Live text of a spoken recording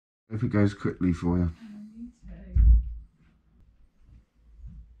If it goes quickly for you.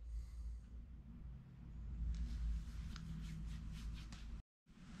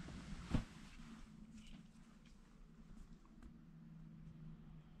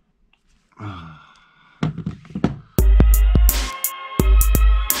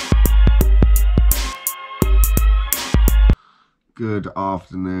 Good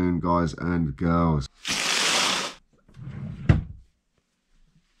afternoon, guys and girls.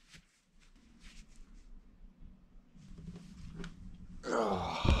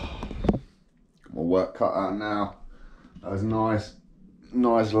 Got my work cut out now. That was nice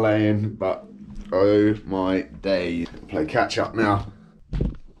laying, but oh my days. Play catch up now.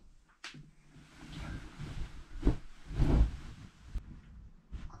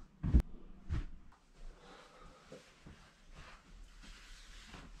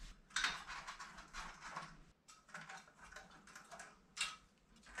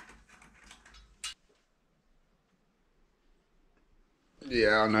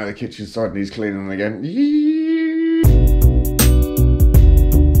 Yeah, I know the kitchen side needs cleaning again.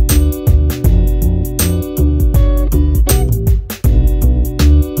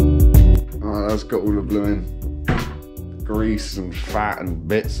 Oh, that's got all the blooming grease and fat and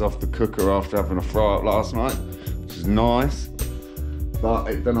bits off the cooker after having a fry up last night, which is nice. But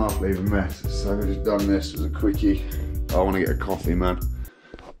it done half leave a mess, so I've just done this as a quickie. I want to get a coffee, man.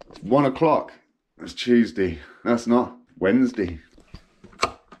 It's 1 o'clock. It's Tuesday. That's not Wednesday.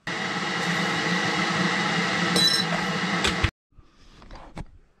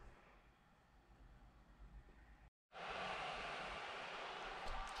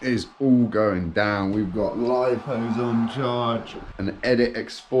 Is all going down. We've got lipos on charge and edit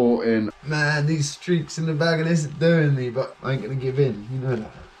exporting. Man, these streaks in the bag and this is doing me, but I ain't gonna give in, you know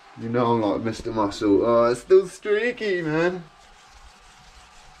that. You know I'm like Mr. Muscle. Oh, it's still streaky, man.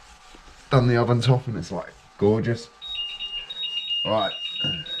 Done the oven top and it's like gorgeous. Right.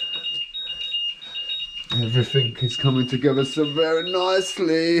 Everything is coming together so very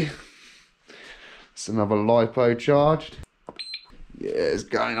nicely. It's another lipo charged. Yeah, it's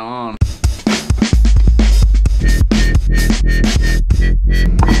going on.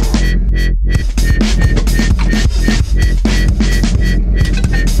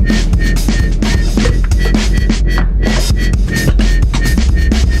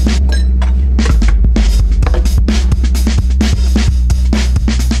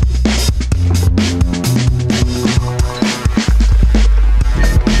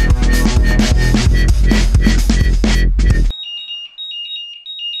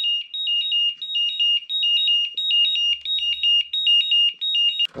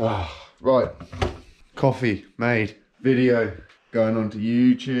 Right, coffee made, video going on to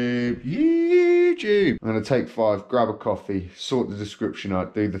YouTube. I'm gonna take 5, grab a coffee, sort the description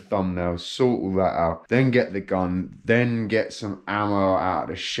out, do the thumbnail, sort all that out, then get the gun, then get some ammo out of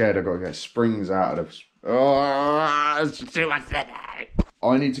the shed. I've got to get springs out of the... Oh, it's too much today.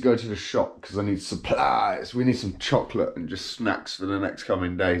 I need to go to the shop because I need supplies. We need some chocolate and just snacks for the next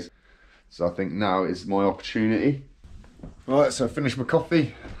coming days. So I think now is my opportunity. Right, so I finished my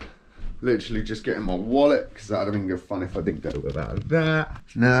coffee. Literally just getting my wallet because that would have been good fun if I didn't go without that.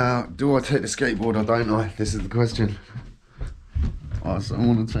 Now, do I take the skateboard or don't I? This is the question. I don't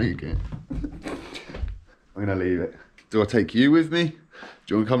want to take it. I'm gonna leave it. Do I take you with me? Do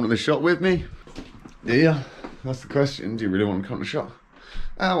you want to come to the shop with me? Yeah, that's the question. Do you really want to come to the shop?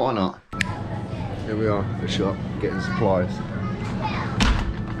 Why not? Here we are at the shop, getting supplies.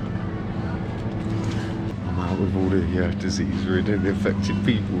 With all the disease-ridden, infected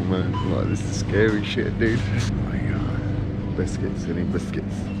people, man. Like, this is scary shit, dude. Oh my God. Biscuits, any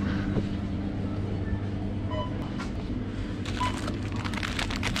biscuits.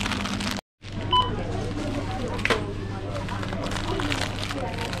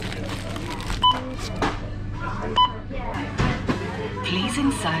 Please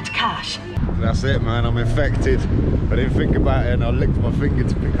insert cash. That's it, man. I'm infected. I didn't think about it and I licked my finger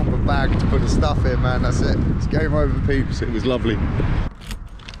to pick up a bag to put the stuff in, man. That's it. It's game over, peeps. It was lovely.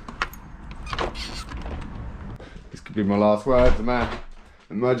 This could be my last words, man.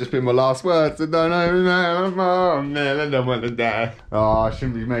 It might just be my last words. I don't know, man. I don't want to die. Oh, I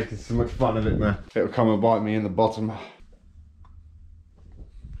shouldn't be making so much fun of it, man. It'll come and bite me in the bottom.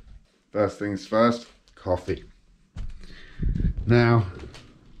 First things first, coffee. Now,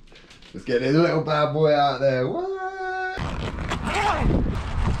 let's get this little bad boy out there. What?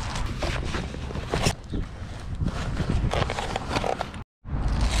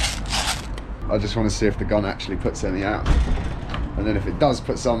 I just want to see if the gun actually puts any out. I And then if it does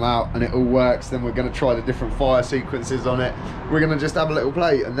put some out and it all works, then we're going to try the different fire sequences on it. We're going to just have a little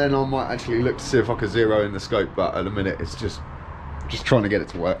play, and then I might actually look to see if I can zero in the scope, but at the minute it's just trying to get it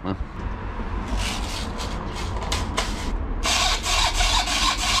to work, man.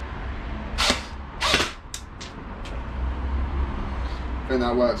 I think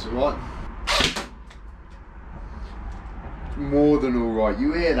that works all right. More than all right.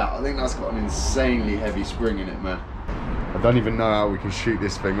 You hear that? I think that's got an insanely heavy spring in it, man. I don't even know how we can shoot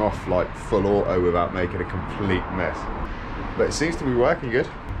this thing off like full auto without making a complete mess. But it seems to be working good.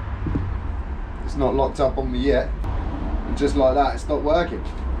 It's not locked up on me yet. And just like that, it's not working.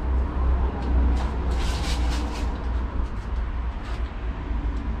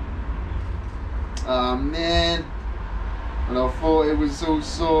 Oh man. And I thought it was all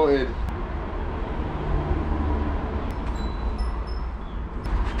sorted.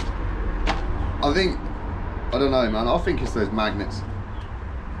 I don't know, man. I think it's those magnets.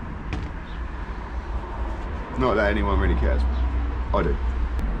 Not that anyone really cares. I do.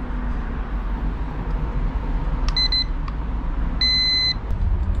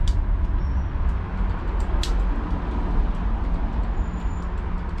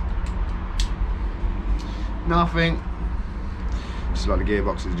 Nothing. Just like the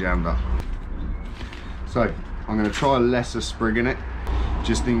gearbox is jammed up. So I'm going to try a lesser sprig in it,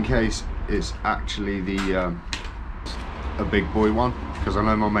 just in case it's actually the a big boy one, because I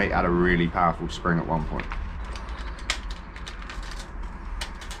know my mate had a really powerful spring at one point.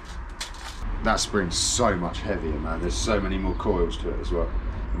 That spring's so much heavier, man. There's so many more coils to it as well.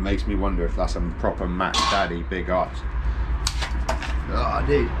 It makes me wonder if that's a proper Mac Daddy big arse. Oh,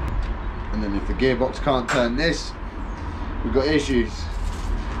 dude. And then if the gearbox can't turn this, we've got issues.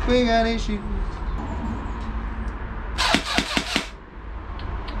 We got issues.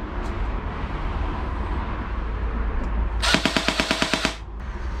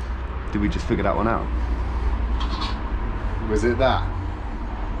 Did we just figure that one out? Was it that?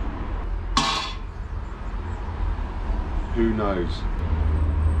 Who knows?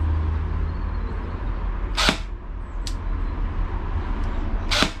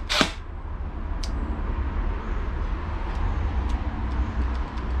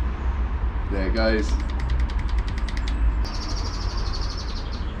 There it goes.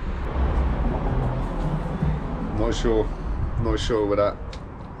 Not sure with that.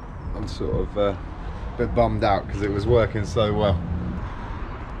 I'm sort of a bit bummed out because it was working so well.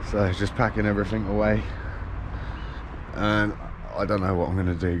 So just packing everything away, and I don't know what I'm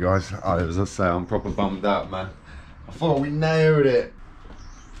gonna do, guys. As I say, I'm proper bummed out, man. I thought we nailed it.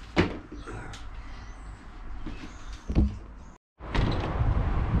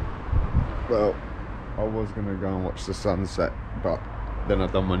 Well, I was gonna go and watch the sunset, but then I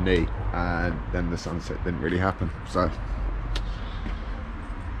done my knee and then the sunset didn't really happen, so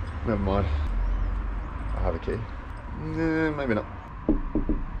never mind. I have a key. Nah, maybe not.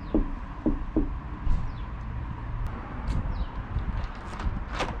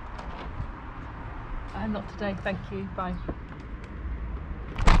 Not today, thank you. Bye.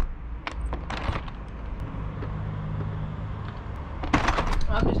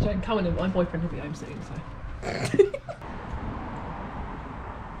 I'm just joking. Come on, my boyfriend will be home soon, so.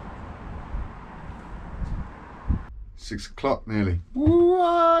 6 o'clock nearly.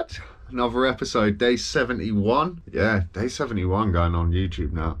 What? Another episode, day 71. Yeah, day 71 going on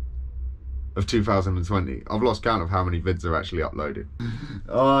YouTube now of 2020. I've lost count of how many vids are actually uploaded.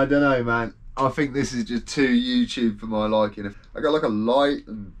 Oh, I don't know, man. I think this is just too YouTube for my liking. I got like a light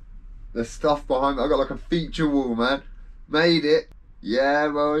and the stuff behind me. I got like a feature wall, man. Made it. Yeah,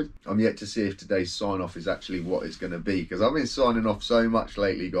 boys. I'm yet to see if today's sign off is actually what it's going to be, because I've been signing off so much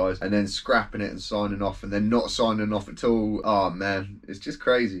lately, guys, and then scrapping it and signing off and then not signing off at all. Oh man, it's just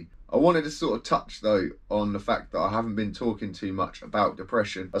crazy. I wanted to sort of touch though on the fact that I haven't been talking too much about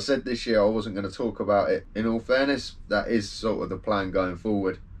depression. I said this year I wasn't going to talk about it. In all fairness, that is sort of the plan going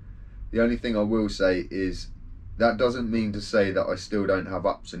forward. The only thing I will say is that doesn't mean to say that I still don't have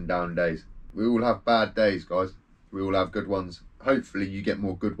ups and down days. We all have bad days, guys. We all have good ones. Hopefully you get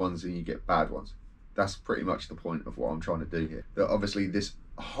more good ones than you get bad ones. That's pretty much the point of what I'm trying to do here. That obviously this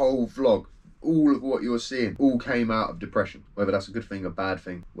whole vlog, all of what you're seeing, all came out of depression. Whether that's a good thing or bad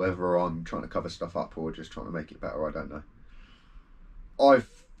thing, whether I'm trying to cover stuff up or just trying to make it better, I don't know. I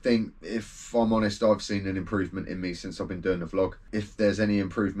think, if I'm honest, I've seen an improvement in me since I've been doing the vlog. If there's any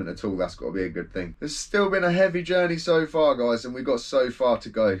improvement at all, that's got to be a good thing. It's still been a heavy journey so far, guys, and we've got so far to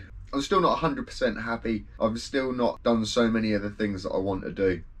go. I'm still not 100% happy. I've still not done so many of the things that I want to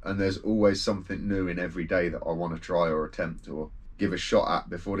do, and there's always something new in every day that I want to try or attempt or give a shot at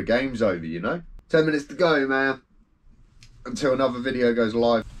before the game's over, you know? 10 minutes to go, man. until another video goes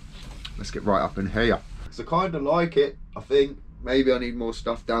live. Let's get right up in here. So I kind of like it, I think. Maybe I need more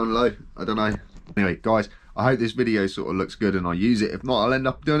stuff down low. I don't know. Anyway, guys, I hope this video sort of looks good and I use it. If not, I'll end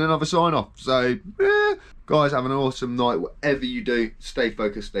up doing another sign off. So, guys, have an awesome night. Whatever you do, stay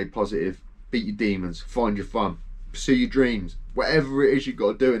focused, stay positive, beat your demons, find your fun, pursue your dreams. Whatever it is you've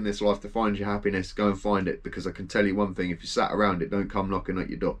got to do in this life to find your happiness, go and find it. Because I can tell you one thing, if you sat around it, don't come knocking at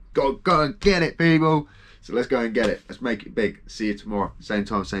your door. Go and get it, people. So let's go and get it. Let's make it big. See you tomorrow. Same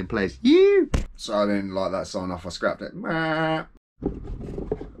time, same place. You. So I didn't like that sign off. I scrapped it. I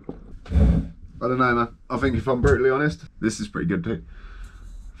don't know, man. I think if I'm brutally honest, this is pretty good too.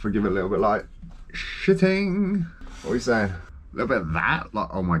 Forgive it a little bit like shitting. What are you saying? A little bit of that? Like,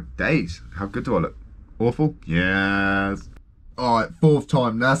 oh my days. How good do I look? Awful? Yes. Alright, fourth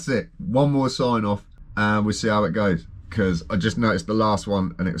time. That's it. One more sign off and we'll see how it goes. Because I just noticed the last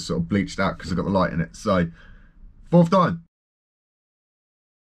one and it was sort of bleached out because I got the light in it. So, fourth time.